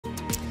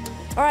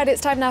All right,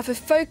 it's time now for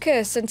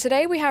Focus, and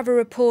today we have a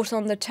report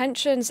on the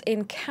tensions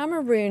in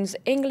Cameroon's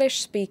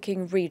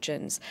English-speaking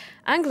regions.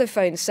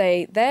 Anglophones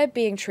say they're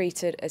being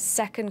treated as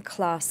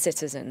second-class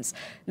citizens.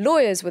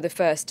 Lawyers were the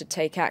first to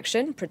take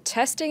action,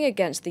 protesting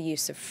against the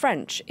use of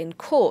French in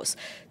courts.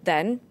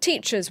 Then,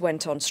 teachers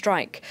went on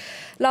strike.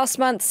 Last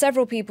month,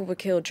 several people were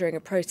killed during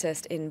a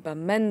protest in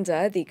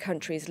Bamenda, the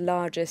country's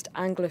largest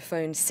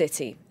Anglophone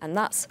city. And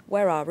that's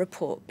where our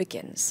report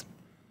begins.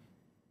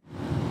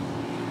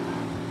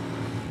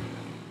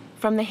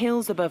 From the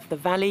hills above the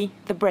valley,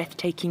 the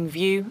breathtaking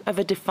view of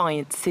a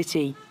defiant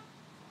city.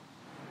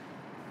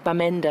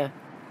 Bamenda,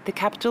 the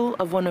capital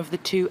of one of the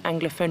two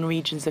Anglophone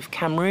regions of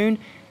Cameroon,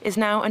 is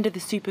now under the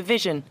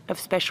supervision of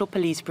special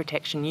police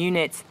protection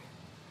units.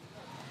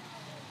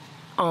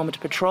 Armed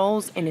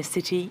patrols in a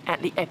city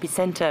at the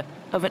epicenter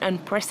of an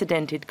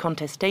unprecedented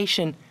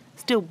contestation,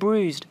 still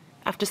bruised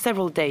after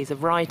several days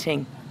of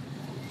rioting.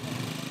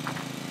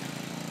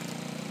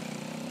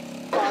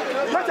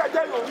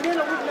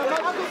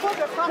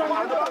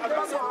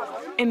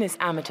 In this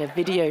amateur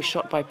video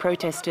shot by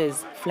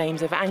protesters,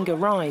 flames of anger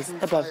rise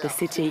above the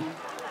city.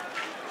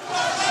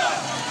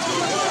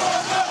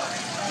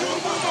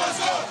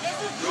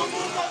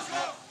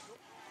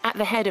 At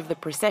the head of the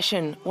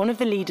procession, one of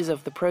the leaders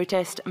of the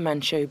protest,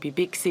 Marcel,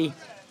 the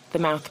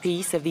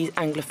mouthpiece of these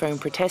Anglophone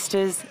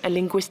protesters, a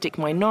linguistic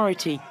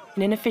minority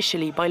in an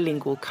officially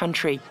bilingual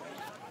country.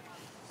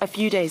 A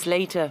few days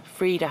later,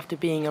 freed after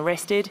being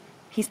arrested,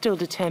 he's still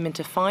determined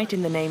to fight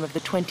in the name of the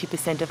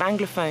 20% of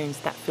Anglophones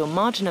that feel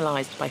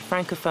marginalised by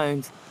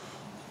Francophones.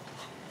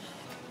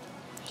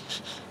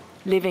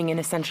 Living in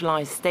a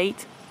centralised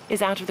state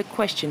is out of the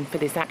question for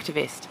this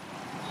activist.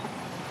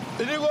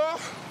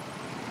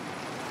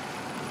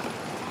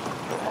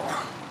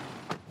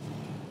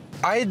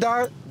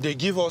 Either they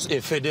give us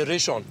a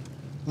federation,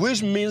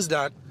 which means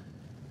that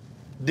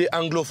the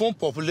Anglophone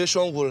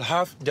population will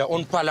have their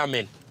own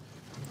parliament.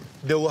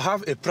 They will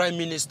have a prime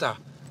minister.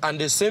 And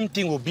the same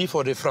thing will be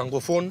for the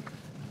Francophone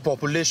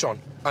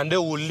population. And they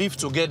will live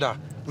together.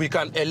 We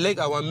can elect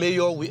our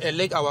mayor, we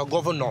elect our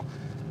governor,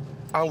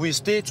 and we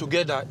stay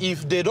together.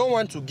 If they don't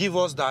want to give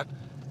us that,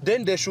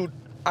 then they should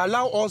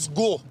allow us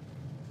go.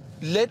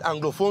 Let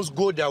Anglophones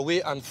go their way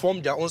and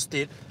form their own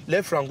state.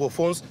 Let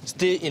Francophones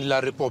stay in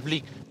La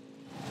République.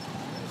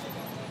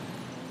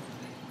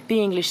 The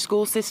English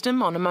school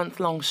system on a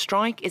month-long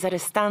strike is at a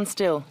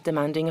standstill,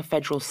 demanding a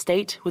federal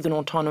state with an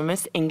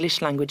autonomous English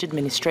language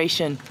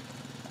administration.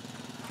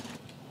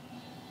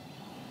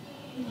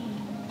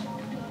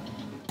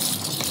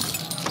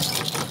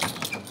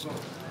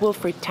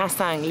 Wilfred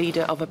Tassang,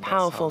 leader of a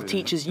powerful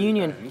teachers'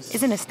 union,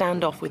 is in a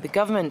standoff with the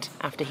government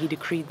after he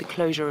decreed the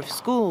closure of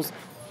schools.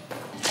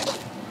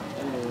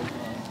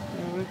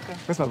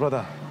 That's my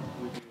brother.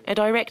 A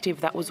directive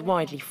that was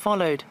widely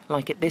followed,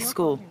 like at this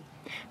school.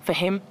 For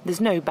him,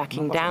 there's no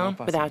backing down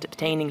without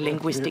obtaining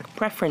linguistic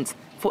preference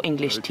for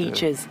English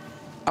teachers.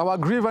 Our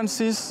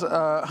grievances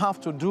have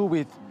to do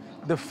with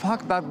the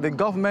fact that the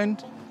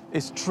government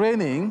is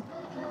training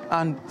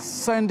and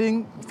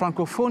sending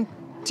Francophone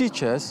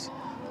teachers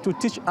to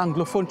teach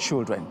Anglophone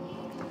children.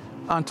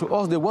 And to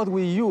us, what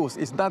we use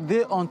is that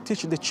they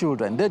unteach the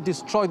children, they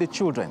destroy the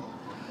children,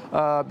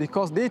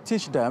 because they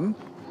teach them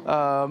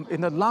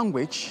in a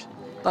language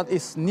that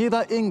is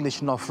neither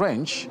English nor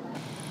French.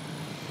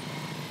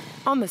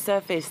 On the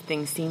surface,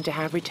 things seem to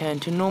have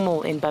returned to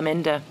normal in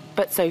Bamenda,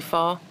 but so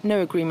far,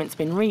 no agreement's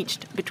been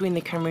reached between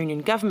the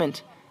Cameroonian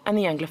government and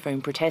the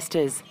Anglophone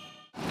protesters.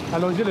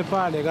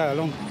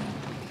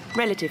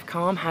 Relative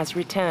calm has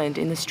returned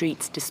in the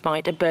streets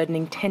despite a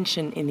burdening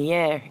tension in the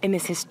air in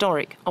this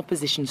historic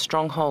opposition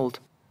stronghold.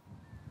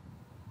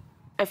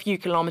 A few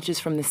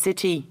kilometres from the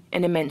city,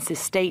 an immense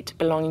estate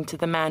belonging to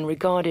the man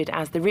regarded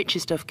as the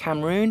richest of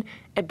Cameroon,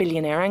 a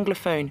billionaire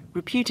Anglophone,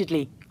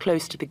 reputedly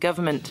close to the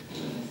government.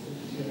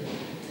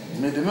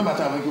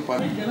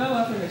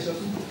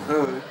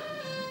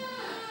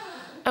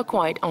 A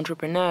quiet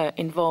entrepreneur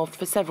involved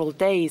for several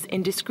days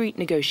in discreet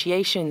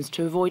negotiations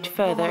to avoid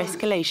further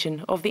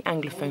escalation of the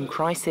Anglophone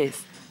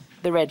crisis.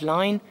 The red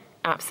line: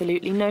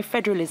 absolutely no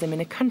federalism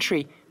in a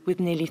country with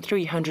nearly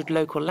 300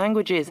 local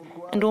languages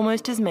and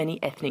almost as many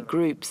ethnic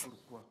groups.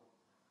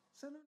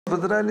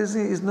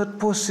 Federalism is not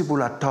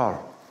possible at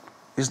all.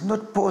 It's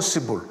not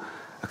possible.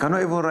 I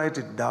cannot even write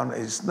it down.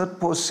 It's not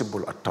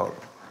possible at all.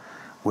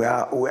 We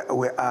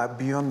are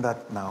beyond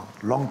that now,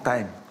 long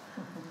time.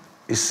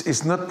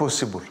 It's not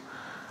possible.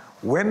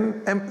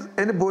 When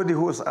anybody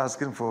who is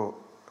asking for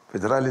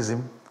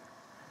federalism,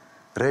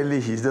 really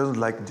he doesn't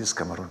like this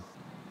Cameroon.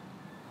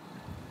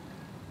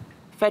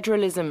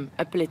 Federalism,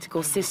 a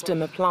political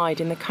system applied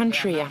in the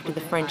country after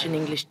the French and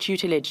English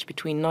tutelage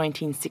between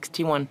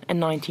 1961 and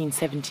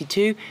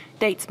 1972,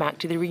 dates back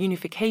to the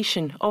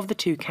reunification of the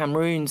two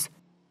Cameroons.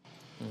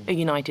 A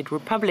united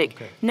republic,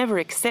 never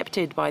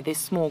accepted by this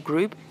small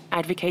group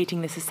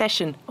advocating the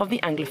secession of the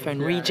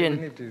Anglophone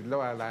region.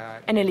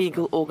 An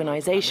illegal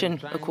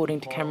organisation, according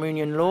to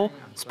Cameroonian law,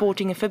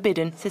 sporting a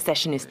forbidden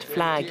secessionist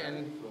flag.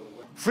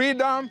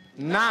 Freedom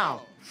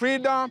now!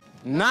 Freedom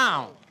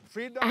now!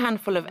 A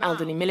handful of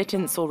elderly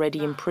militants,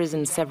 already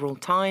imprisoned several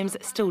times,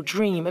 still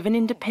dream of an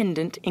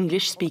independent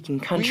English-speaking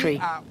country. We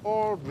are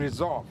all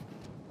resolved.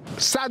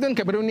 Southern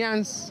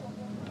Cameroonians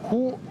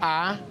who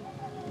are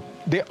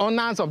the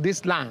owners of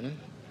this land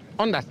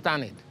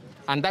understand it.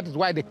 And that is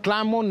why the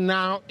clamor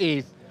now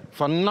is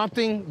for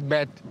nothing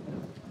but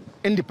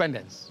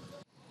independence.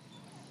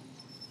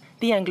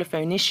 The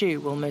Anglophone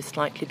issue will most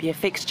likely be a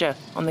fixture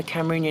on the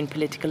Cameroonian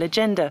political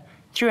agenda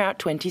throughout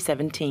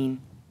 2017.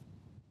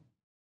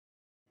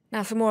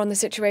 Now, for more on the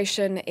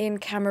situation in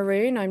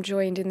Cameroon, I'm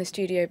joined in the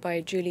studio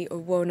by Julie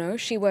Owono.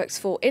 She works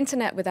for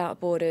Internet Without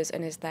Borders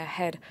and is the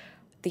head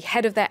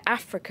of their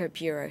Africa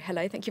Bureau.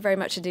 Hello, thank you very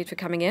much indeed for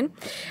coming in.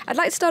 I'd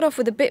like to start off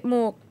with a bit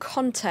more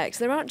context.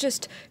 There aren't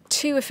just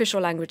two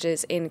official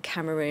languages in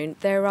Cameroon.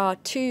 There are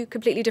two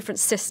completely different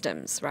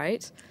systems,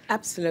 right?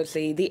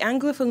 Absolutely. The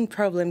Anglophone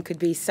problem could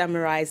be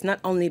summarized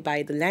not only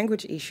by the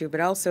language issue, but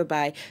also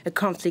by a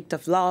conflict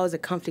of laws, a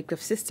conflict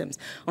of systems.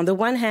 On the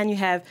one hand, you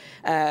have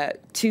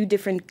two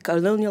different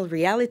colonial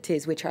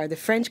realities, which are the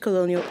French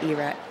colonial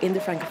era in the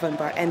Francophone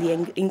part and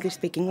the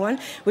English-speaking one,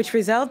 which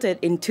resulted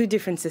in two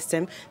different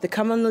systems, the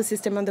common law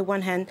system on the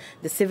one hand,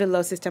 the civil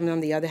law system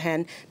on the other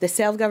hand, the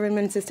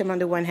self-government system on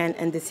the one hand,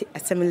 and the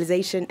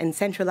assimilation and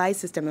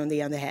centralized system on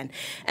the other hand.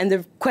 And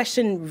the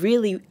question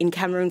really in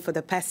Cameroon for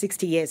the past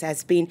 60 years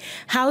has been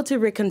how to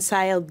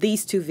reconcile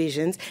these two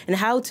visions and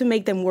how to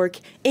make them work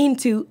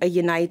into a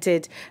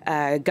united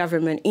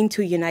government,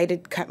 into a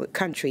united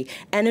country.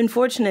 And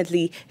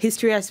unfortunately,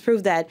 history has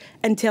proved that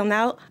until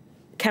now,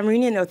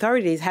 Cameroonian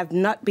authorities have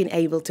not been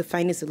able to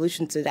find a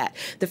solution to that.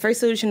 The first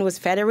solution was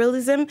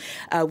federalism,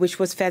 which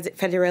was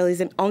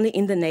federalism only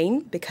in the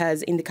name,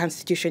 because in the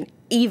constitution,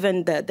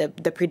 even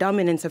the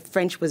predominance of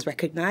French was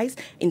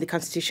recognized in the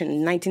constitution,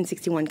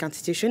 1961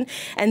 constitution.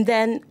 And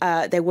then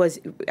there was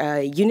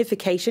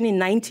unification in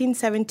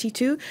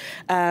 1972,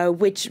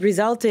 which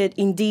resulted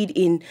indeed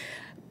in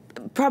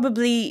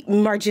probably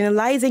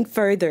marginalizing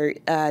further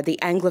the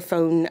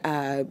Anglophone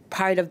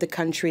part of the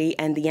country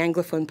and the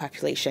Anglophone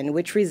population,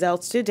 which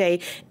results today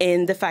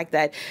in the fact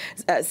that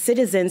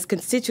citizens,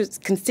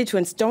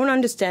 constituents don't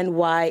understand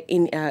why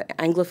in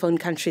Anglophone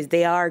countries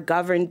they are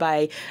governed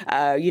by,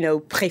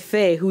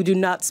 préfets who do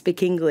not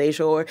speak English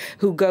or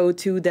who go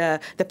to the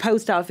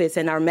post office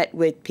and are met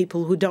with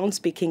people who don't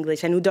speak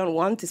English and who don't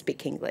want to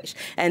speak English.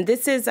 And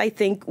this is, I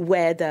think,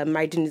 where the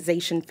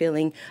marginalization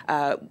feeling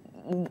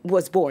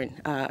was born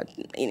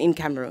in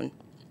Cameroon.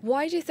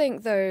 Why do you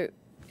think, though,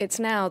 it's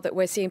now that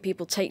we're seeing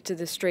people take to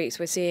the streets,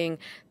 we're seeing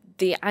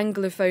the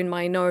Anglophone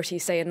minority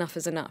say enough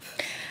is enough?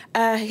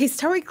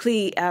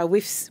 Historically,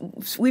 we've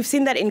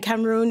seen that in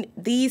Cameroon,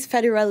 these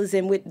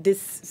federalism with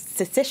this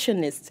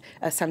secessionist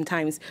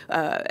sometimes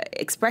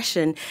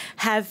expression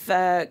have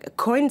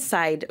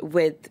coincide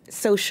with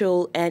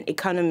social and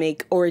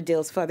economic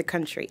ordeals for the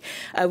country.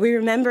 We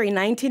remember in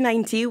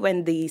 1990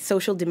 when the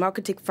Social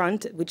Democratic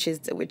Front, which is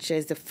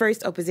the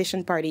first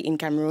opposition party in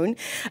Cameroon,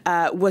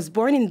 was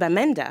born in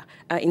Bamenda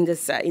in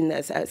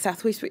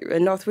the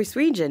northwest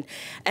region,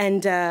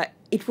 and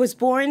it was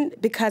born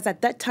because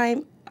at that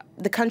time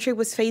the country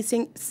was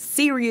facing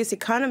serious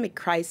economic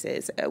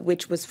crisis,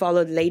 which was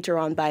followed later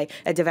on by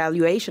a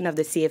devaluation of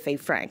the CFA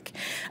franc.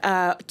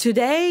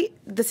 Today,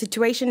 the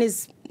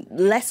is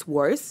less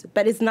worse,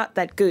 but it's not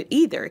that good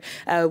either.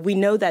 We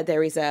know that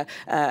there is a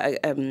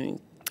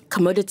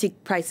commodity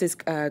prices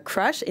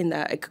crash in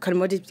the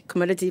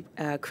commodity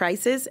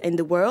crisis in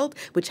the world,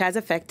 which has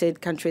affected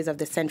countries of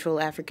the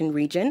Central African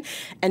region.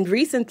 And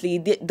recently,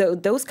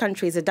 those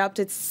countries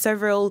adopted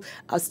several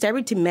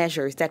austerity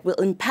measures that will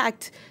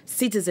impact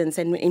citizens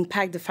and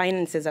impact the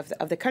finances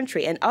of the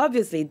country. And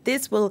obviously,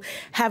 this will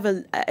have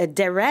a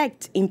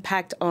direct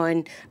impact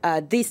on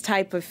this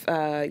type of,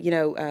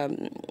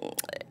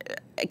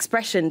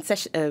 expression,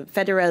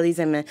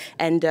 federalism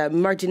and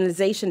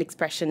marginalization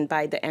expression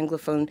by the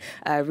Anglophone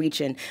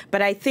region.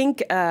 But I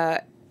think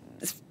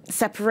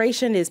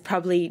separation is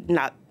probably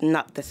not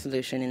the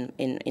solution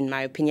in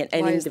my opinion.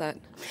 And why is that?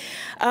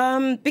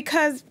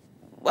 Because,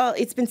 well,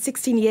 it's been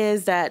 16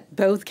 years that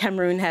both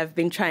Cameroon have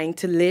been trying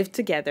to live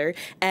together,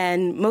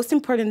 and most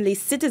importantly,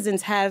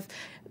 citizens have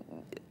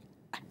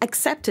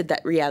accepted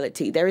that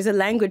reality. There is a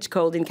language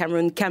called in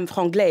Cameroon Cam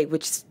Franglais,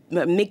 which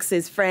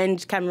mixes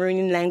French,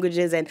 Cameroonian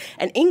languages, and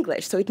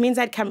English. So it means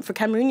that for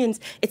Cameroonians,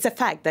 it's a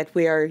fact that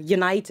we are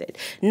united.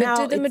 Now,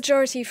 but do the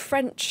majority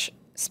French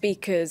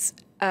speakers,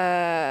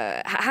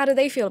 how do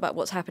they feel about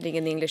what's happening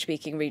in the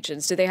English-speaking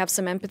regions? Do they have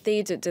some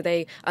empathy? Do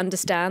they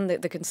understand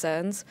the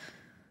concerns?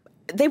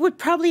 They would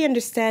probably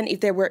understand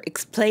if they were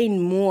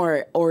explained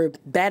more or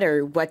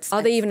better what's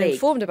Are they even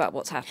informed about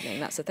what's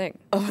happening? That's the thing.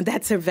 Oh,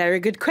 that's a very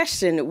good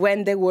question.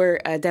 When there were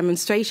a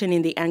demonstration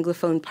in the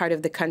Anglophone part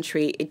of the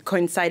country, it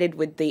coincided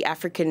with the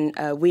African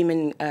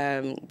women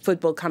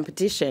football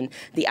competition,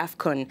 the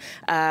AFCON.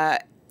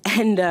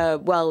 And,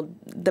 well,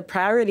 the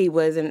priority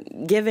was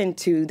given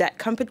to that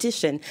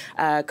competition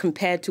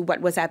compared to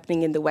what was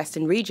happening in the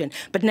Western region.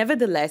 But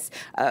nevertheless,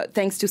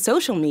 thanks to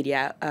social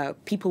media,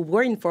 people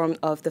were informed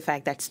of the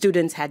fact that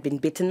students had been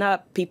beaten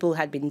up, people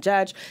had been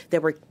judged,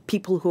 there were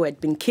people who had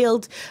been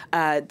killed.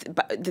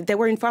 They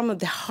were informed of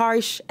the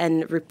harsh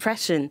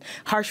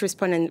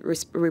response and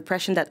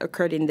repression that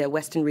occurred in the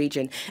Western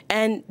region.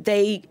 And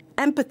they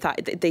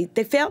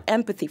they felt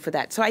empathy for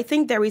that. So I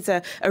think there is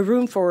a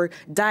room for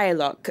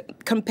dialogue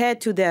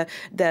compared to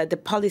the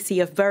policy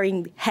of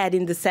burying head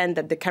in the sand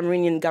that the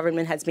Cameroonian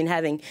government has been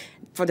having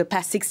for the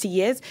past 60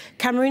 years.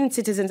 Cameroonian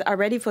citizens are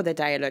ready for the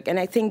dialogue. And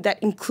I think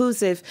that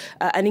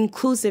an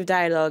inclusive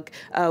dialogue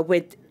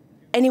with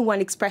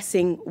anyone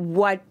expressing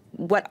what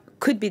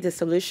could be the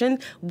solution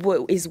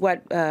is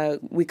what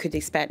we could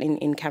expect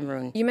in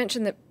Cameroon. You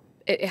mentioned that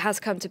it has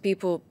come to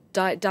people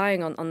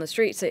dying on the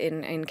streets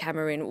in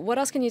Cameroon. What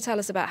else can you tell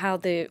us about how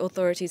the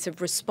authorities have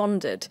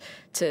responded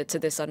to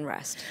this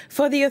unrest?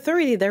 For the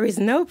authority, there is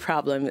no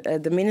problem.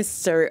 The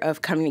Minister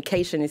of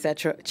Communication,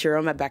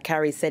 Chiroma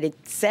Bakari, said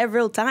it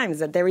several times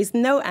that there is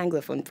no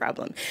Anglophone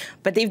problem.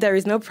 But if there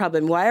is no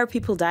problem, why are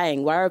people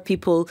dying? Why are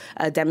people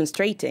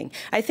demonstrating?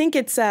 I think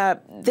it's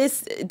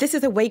this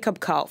is a wake-up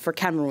call for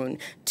Cameroon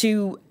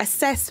to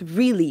assess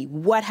really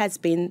what has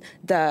been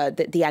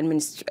the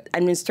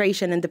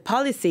administration and the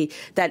policy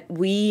that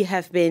we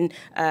have been,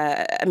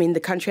 the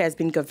country has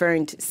been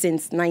governed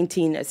since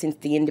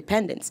the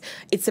independence.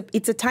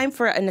 It's a time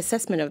for an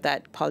assessment of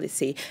that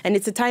policy, and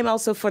it's a time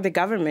also for the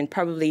government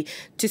probably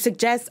to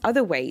suggest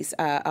other ways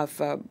of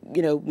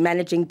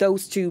managing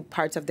those two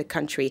parts of the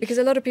country. Because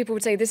a lot of people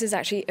would say this is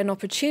actually an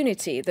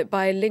opportunity, that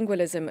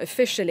bilingualism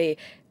officially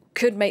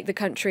could make the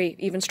country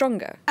even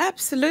stronger.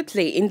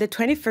 Absolutely. In the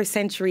 21st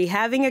century,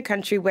 having a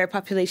country where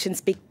populations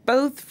speak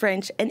both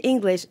French and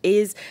English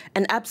is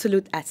an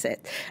absolute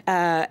asset.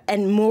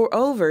 And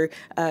moreover,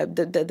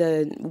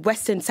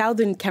 the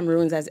southern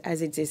Cameroon,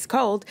 as it is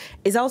called,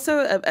 is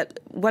also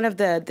one of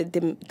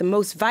the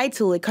most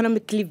vital,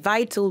 economically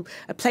vital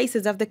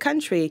places of the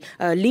country.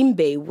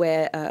 Limbe,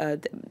 where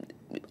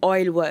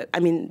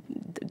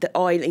the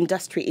oil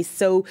industry is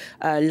so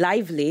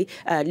lively.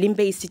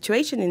 Limbe's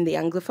situation in the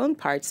Anglophone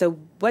part. So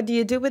what do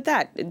you do with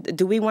that?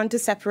 Do we want to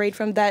separate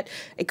from that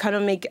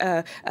economic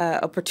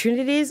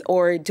opportunities,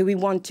 or do we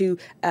want to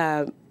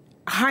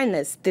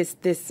harness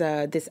this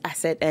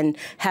asset and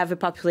have a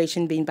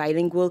population being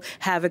bilingual,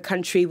 have a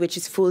country which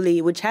has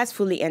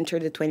fully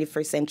entered the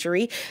 21st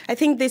century? I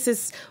think this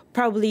is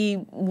probably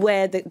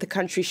where the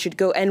country should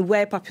go, and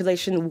where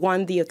population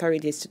want the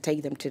authorities to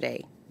take them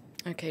today.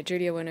 Okay,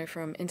 Julia Wono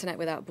from Internet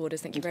Without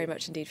Borders, thank you very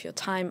much indeed for your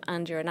time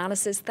and your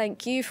analysis.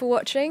 Thank you for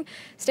watching.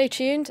 Stay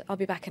tuned. I'll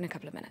be back in a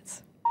couple of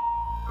minutes.